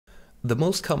The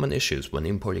most common issues when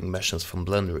importing meshes from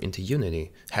Blender into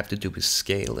Unity have to do with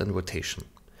scale and rotation.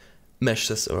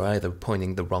 Meshes are either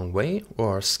pointing the wrong way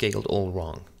or are scaled all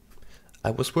wrong.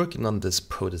 I was working on this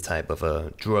prototype of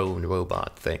a drone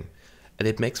robot thing, and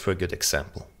it makes for a good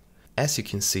example. As you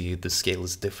can see, the scale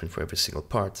is different for every single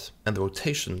part, and the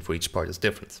rotation for each part is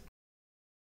different.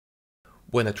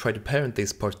 When I try to parent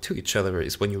these parts to each other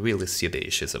is when you really see the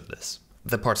issues of this.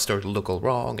 The parts start to look all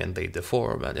wrong and they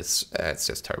deform, and it's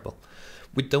just terrible.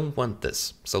 We don't want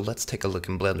this, so let's take a look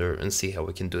in Blender and see how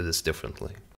we can do this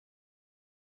differently.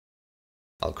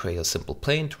 I'll create a simple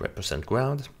plane to represent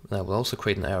ground, and I will also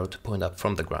create an arrow to point up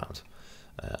from the ground.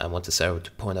 I want this arrow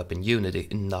to point up in Unity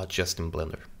and not just in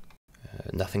Blender.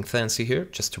 Nothing fancy here,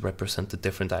 just to represent the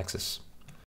different axes.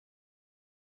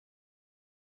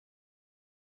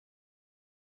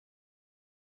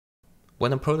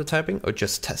 When I'm prototyping or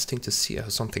just testing to see how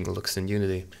something looks in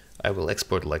Unity, I will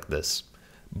export like this.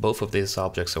 Both of these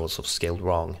objects are also scaled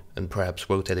wrong and perhaps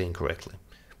rotated incorrectly.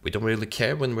 We don't really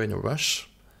care when we're in a rush.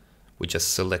 We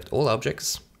just select all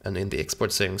objects, and in the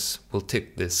export settings, we'll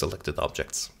tick the selected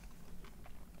objects.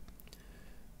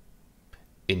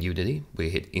 In Unity, we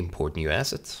hit Import New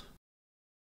Asset.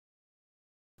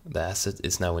 The asset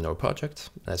is now in our project.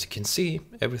 As you can see,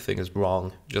 everything is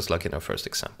wrong, just like in our first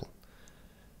example.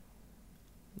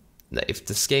 Now, if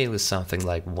the scale is something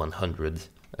like 100,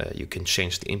 you can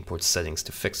change the import settings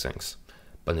to fix things.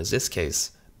 But in this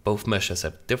case, both meshes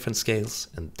have different scales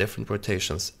and different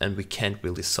rotations, and we can't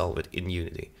really solve it in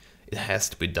Unity. It has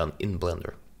to be done in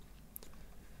Blender.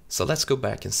 So let's go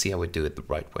back and see how we do it the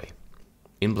right way.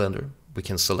 In Blender, we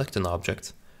can select an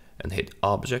object and hit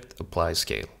Object Apply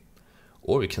Scale.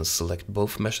 Or we can select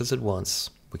both meshes at once.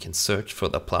 We can search for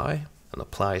the Apply and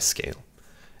Apply Scale,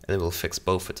 and it will fix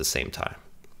both at the same time.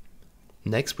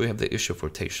 Next, we have the issue of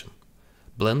rotation.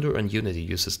 Blender and Unity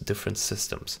uses different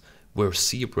systems. Where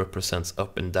C represents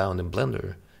up and down in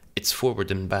Blender, it's forward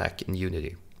and back in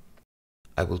Unity.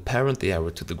 I will parent the arrow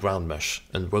to the ground mesh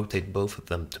and rotate both of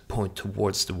them to point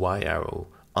towards the Y arrow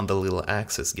on the little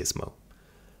axis gizmo.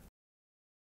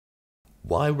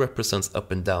 Y represents up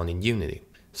and down in Unity,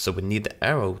 so we need the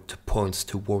arrow to point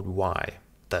toward Y,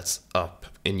 that's up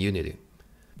in Unity.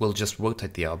 We'll just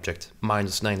rotate the object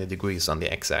minus 90 degrees on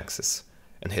the x-axis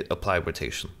and hit Apply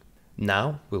Rotation.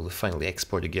 Now we will finally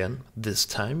export again. This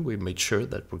time we made sure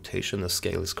that rotation and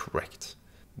scale is correct.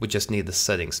 We just need the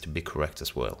settings to be correct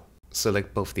as well.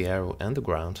 Select both the arrow and the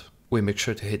ground. We make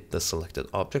sure to hit the selected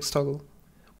objects toggle.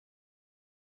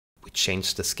 We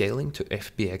change the scaling to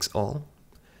FBX all,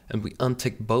 and we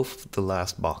untick both the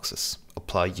last boxes,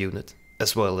 Apply Unit,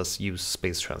 as well as Use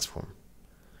Space Transform.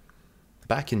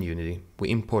 Back in Unity, we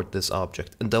import this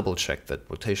object and double check that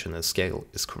rotation and scale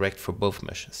is correct for both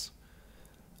meshes.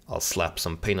 I'll slap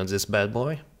some paint on this bad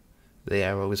boy. The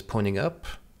arrow is pointing up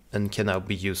and can now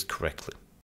be used correctly.